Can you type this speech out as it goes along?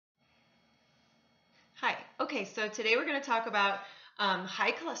Okay, so today we're going to talk about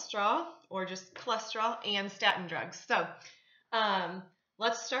high cholesterol, or just cholesterol, and statin drugs. So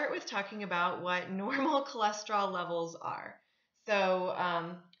let's start with talking about what normal cholesterol levels are. So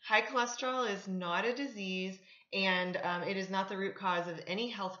high cholesterol is not a disease, and it is not the root cause of any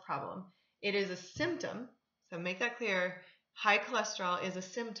health problem. It is a symptom, so make that clear. High cholesterol is a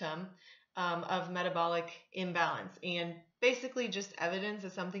symptom of metabolic imbalance, and basically just evidence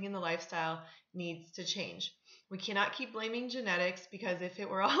that something in the lifestyle needs to change. We cannot keep blaming genetics, because if it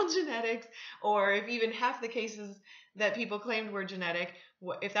were all genetics, or if even half the cases that people claimed were genetic,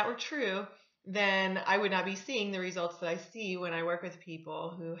 if that were true, then I would not be seeing the results that I see when I work with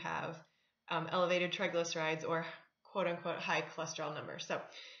people who have elevated triglycerides or quote unquote high cholesterol numbers. So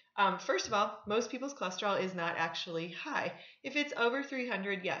first of all, most people's cholesterol is not actually high. If it's over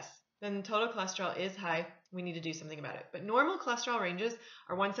 300, yes, then total cholesterol is high. We need to do something about it. But normal cholesterol ranges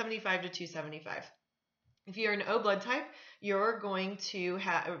are 175 to 275. If you're an O blood type, you're going to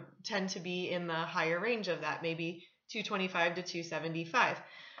tend to be in the higher range of that, maybe 225 to 275.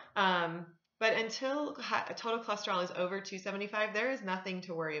 But until total cholesterol is over 275, there is nothing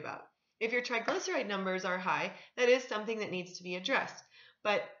to worry about. If your triglyceride numbers are high, that is something that needs to be addressed.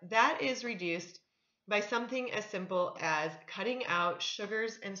 But that is reduced by something as simple as cutting out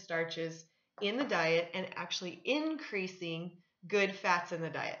sugars and starches in the diet and actually increasing good fats in the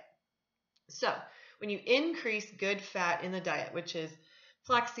diet. So when you increase good fat in the diet, which is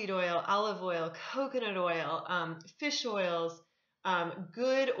flaxseed oil, olive oil, coconut oil, fish oils,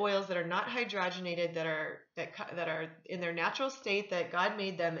 good oils that are not hydrogenated, that are in their natural state that God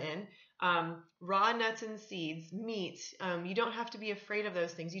made them in, raw nuts and seeds, meat. You don't have to be afraid of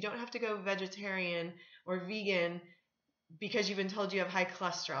those things. You don't have to go vegetarian or vegan because you've been told you have high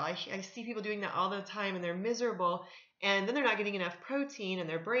cholesterol. I see people doing that all the time, and they're miserable, and then they're not getting enough protein, and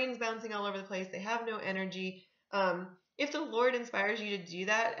their brain's bouncing all over the place. They have no energy. If the Lord inspires you to do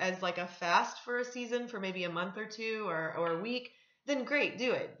that as like a fast for a season, for maybe a month or two or a week, then great,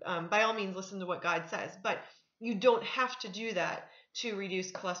 do it. By all means, listen to what God says. But you don't have to do that to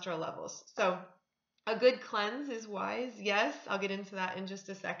reduce cholesterol levels. So a good cleanse is wise. Yes, I'll get into that in just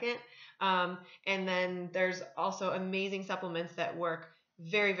a second. And then there's also amazing supplements that work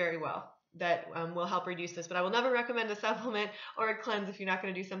very, very well that will help reduce this. But I will never recommend a supplement or a cleanse if you're not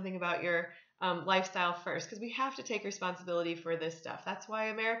going to do something about your lifestyle first, because we have to take responsibility for this stuff. That's why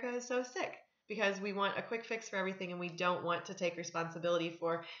America is so sick, because we want a quick fix for everything, and we don't want to take responsibility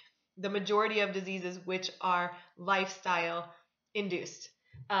for the majority of diseases, which are lifestyle induced.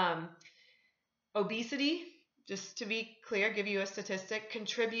 Obesity, just to be clear, give you a statistic,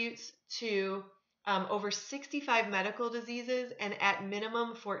 contributes to over 65 medical diseases and at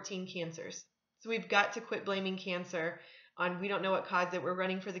minimum 14 cancers. So we've got to quit blaming cancer on we don't know what caused it, we're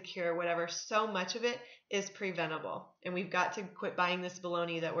running for the cure, whatever. So much of it is preventable, and we've got to quit buying this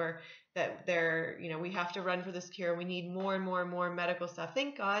baloney that we have to run for this cure. We need more and more and more medical stuff.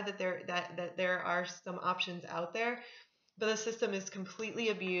 Thank God that there are some options out there. But the system is completely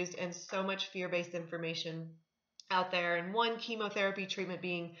abused, and so much fear-based information out there. And one chemotherapy treatment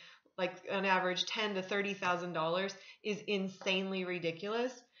being like on average $10,000 to $30,000 is insanely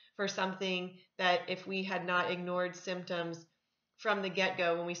ridiculous for something that, if we had not ignored symptoms from the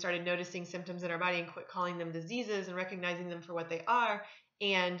get-go, when we started noticing symptoms in our body and quit calling them diseases and recognizing them for what they are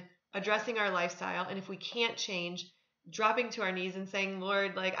and addressing our lifestyle, and if we can't change, dropping to our knees and saying,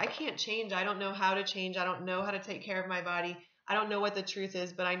 Lord, like, I can't change. I don't know how to change. I don't know how to take care of my body. I don't know what the truth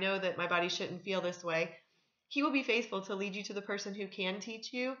is, but I know that my body shouldn't feel this way. He will be faithful to lead you to the person who can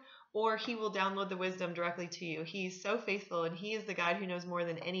teach you, or he will download the wisdom directly to you. He's so faithful, and he is the God who knows more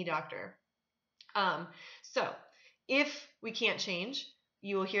than any doctor. So if we can't change,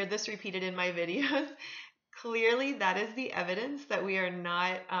 you will hear this repeated in my videos. Clearly, that is the evidence that we are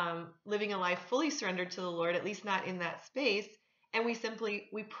not living a life fully surrendered to the Lord, at least not in that space. And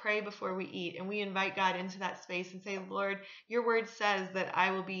we pray before we eat, and we invite God into that space and say, Lord, your word says that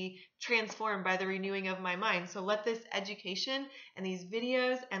I will be transformed by the renewing of my mind. So let this education and these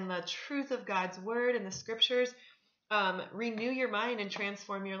videos and the truth of God's word and the scriptures renew your mind and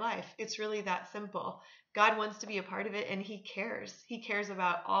transform your life. It's really that simple. God wants to be a part of it, and he cares. He cares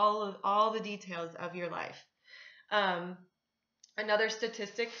about all the details of your life. Another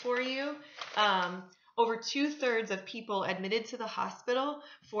statistic for you, over 2/3 of people admitted to the hospital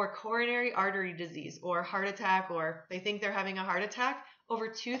for coronary artery disease or heart attack, or they think they're having a heart attack, over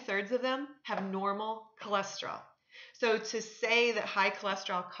 2/3 of them have normal cholesterol. So to say that high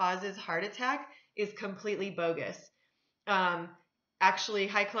cholesterol causes heart attack is completely bogus. Actually,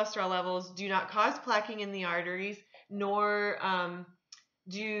 high cholesterol levels do not cause plaqueing in the arteries, nor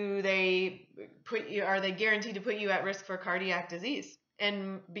do they are they guaranteed to put you at risk for cardiac disease?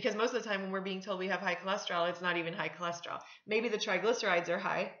 And because most of the time when we're being told we have high cholesterol, it's not even high cholesterol. Maybe the triglycerides are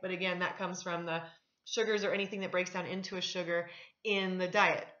high, but again, that comes from the sugars or anything that breaks down into a sugar in the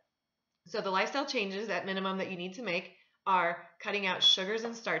diet. So the lifestyle changes at minimum that you need to make are cutting out sugars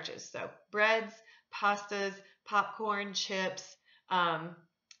and starches. So breads, pastas, popcorn, chips,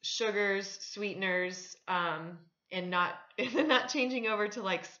 sugars, sweeteners, and not changing over to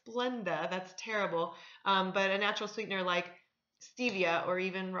like Splenda. That's terrible. But a natural sweetener like stevia or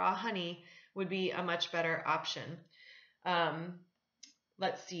even raw honey would be a much better option.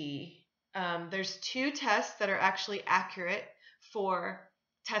 Let's see. There's 2 tests that are actually accurate for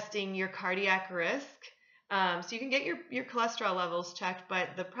testing your cardiac risk. So you can get your cholesterol levels checked,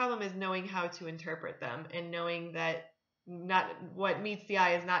 but the problem is knowing how to interpret them and knowing that not what meets the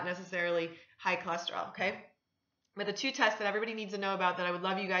eye is not necessarily high cholesterol, okay? But the 2 tests that everybody needs to know about that I would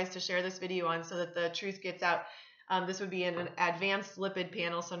love you guys to share this video on so that the truth gets out. This would be an advanced lipid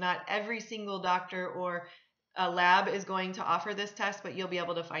panel, so not every single doctor or a lab is going to offer this test, but you'll be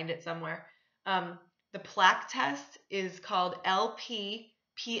able to find it somewhere. The plaque test is called LPPLA2.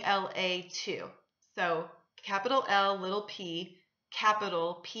 So capital L, little p,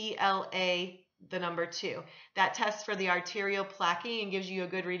 capital PLA, the number 2. That tests for the arterial plaqueing and gives you a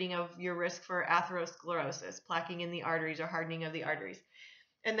good reading of your risk for atherosclerosis, plaquing in the arteries or hardening of the arteries.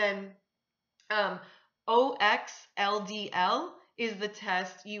 And then oxLDL is the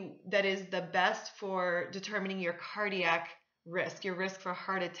test that is the best for determining your cardiac risk, your risk for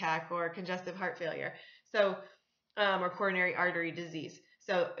heart attack or congestive heart failure, so or coronary artery disease.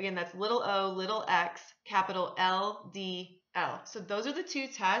 So again, that's little o, little x, capital LDL. So those are the 2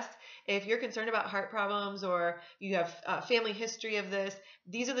 tests. If you're concerned about heart problems or you have a family history of this,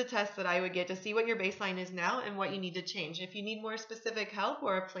 these are the tests that I would get to see what your baseline is now and what you need to change. If you need more specific help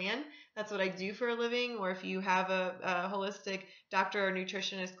or a plan, that's what I do for a living, or if you have a holistic doctor or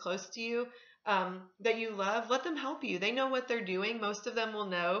nutritionist close to you that you love, let them help you. They know what they're doing. Most of them will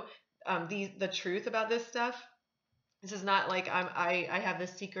know the truth about this stuff. This is not like I have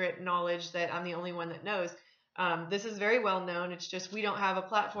this secret knowledge that I'm the only one that knows. This is very well known. It's just we don't have a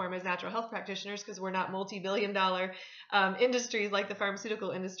platform as natural health practitioners because we're not multi-billion-dollar industries like the pharmaceutical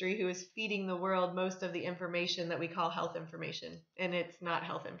industry, who is feeding the world most of the information that we call health information, and it's not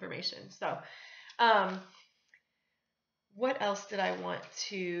health information. So what else did I want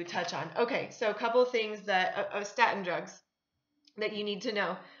to touch on? Okay, so a couple of things that statin drugs that you need to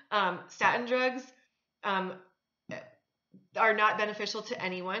know. Statin drugs are not beneficial to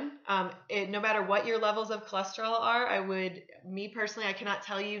anyone. No matter what your levels of cholesterol are, me personally, I cannot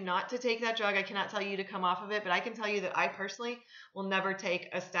tell you not to take that drug. I cannot tell you to come off of it, but I can tell you that I personally will never take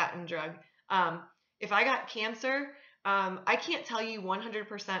a statin drug. If I got cancer, I can't tell you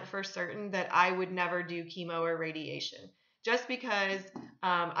 100% for certain that I would never do chemo or radiation. Just because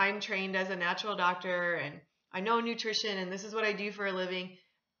I'm trained as a natural doctor and I know nutrition and this is what I do for a living,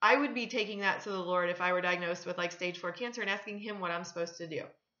 I would be taking that to the Lord if I were diagnosed with like stage 4 cancer and asking him what I'm supposed to do.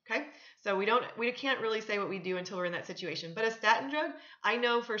 Okay? So we can't really say what we do until we're in that situation. But a statin drug, I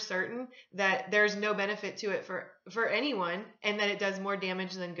know for certain that there's no benefit to it for anyone and that it does more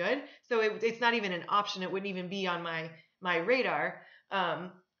damage than good. So it's not even an option. It wouldn't even be on my radar.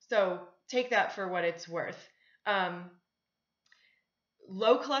 So take that for what it's worth.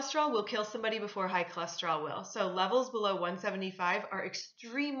 Low cholesterol will kill somebody before high cholesterol will. So levels below 175 are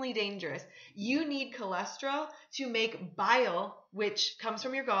extremely dangerous. You need cholesterol to make bile, which comes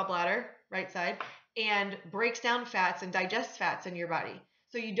from your gallbladder, right side, and breaks down fats and digests fats in your body.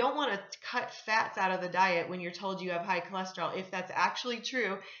 So you don't want to cut fats out of the diet when you're told you have high cholesterol. If that's actually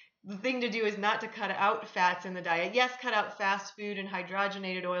true, the thing to do is not to cut out fats in the diet. Yes, cut out fast food and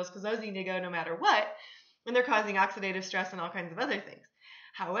hydrogenated oils because those need to go no matter what, and they're causing oxidative stress and all kinds of other things.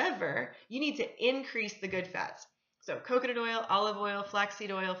 However, you need to increase the good fats. So coconut oil, olive oil, flaxseed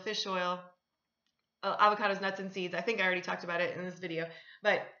oil, fish oil, avocados, nuts, and seeds. I think I already talked about it in this video.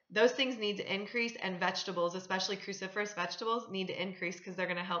 But those things need to increase, and vegetables, especially cruciferous vegetables, need to increase because they're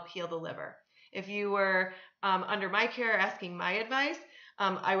going to help heal the liver. If you were under my care asking my advice,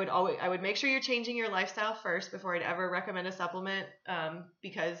 I would make sure you're changing your lifestyle first before I'd ever recommend a supplement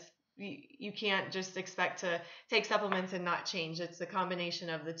because you can't just expect to take supplements and not change. It's a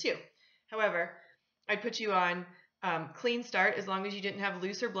combination of the two. However, I'd put you on Clean Start as long as you didn't have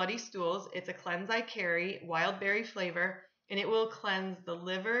loose or bloody stools. It's a cleanse I carry, wild berry flavor, and it will cleanse the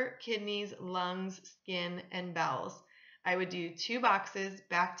liver, kidneys, lungs, skin, and bowels. I would do 2 boxes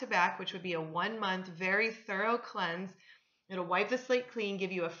back to back, which would be a 1-month, very thorough cleanse. It'll wipe the slate clean,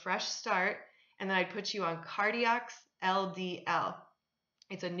 give you a fresh start, and then I'd put you on CardioxLDL.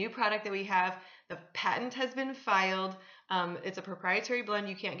 It's a new product that we have. The patent has been filed. It's a proprietary blend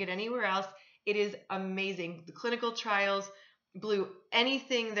you can't get anywhere else. It is amazing. The clinical trials blew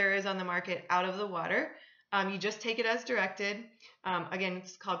anything there is on the market out of the water. You just take it as directed. Again,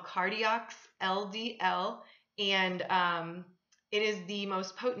 it's called CardioxLDL, and it is the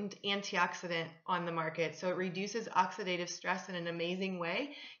most potent antioxidant on the market. So it reduces oxidative stress in an amazing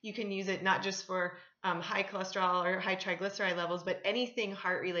way. You can use it not just for high cholesterol or high triglyceride levels, but anything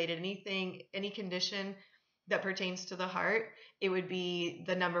heart related, any condition that pertains to the heart, it would be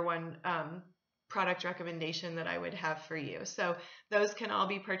the number one product recommendation that I would have for you. So those can all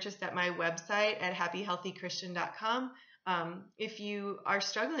be purchased at my website at happyhealthychristian.com. If you are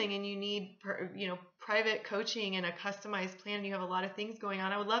struggling and you need, private coaching and a customized plan, and you have a lot of things going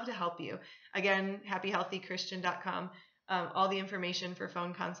on, I would love to help you. Again, happyhealthychristian.com. All the information for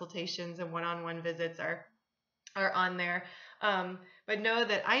phone consultations and one-on-one visits are on there. But know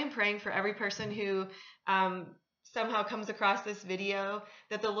that I am praying for every person who somehow comes across this video,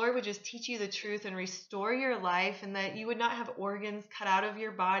 that the Lord would just teach you the truth and restore your life, and that you would not have organs cut out of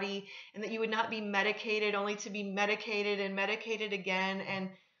your body, and that you would not be medicated only to be medicated and medicated again, and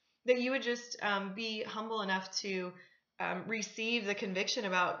that you would just be humble enough to receive the conviction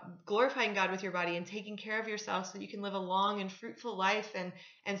about glorifying God with your body and taking care of yourself so that you can live a long and fruitful life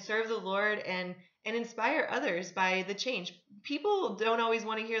and serve the Lord and inspire others by the change. People don't always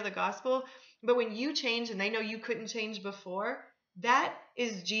want to hear the gospel, but when you change and they know you couldn't change before, that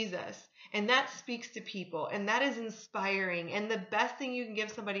is Jesus. And that speaks to people, and that is inspiring. And the best thing you can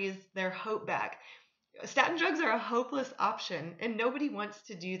give somebody is their hope back. Statin drugs are a hopeless option, and nobody wants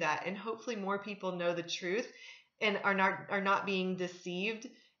to do that. And hopefully more people know the truth and are not being deceived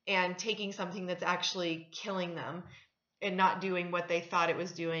and taking something that's actually killing them and not doing what they thought it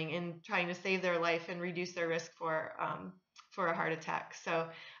was doing, and trying to save their life and reduce their risk for a heart attack. So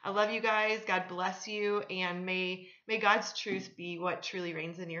I love you guys. God bless you, and may God's truth be what truly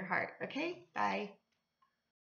reigns in your heart. Okay? Bye.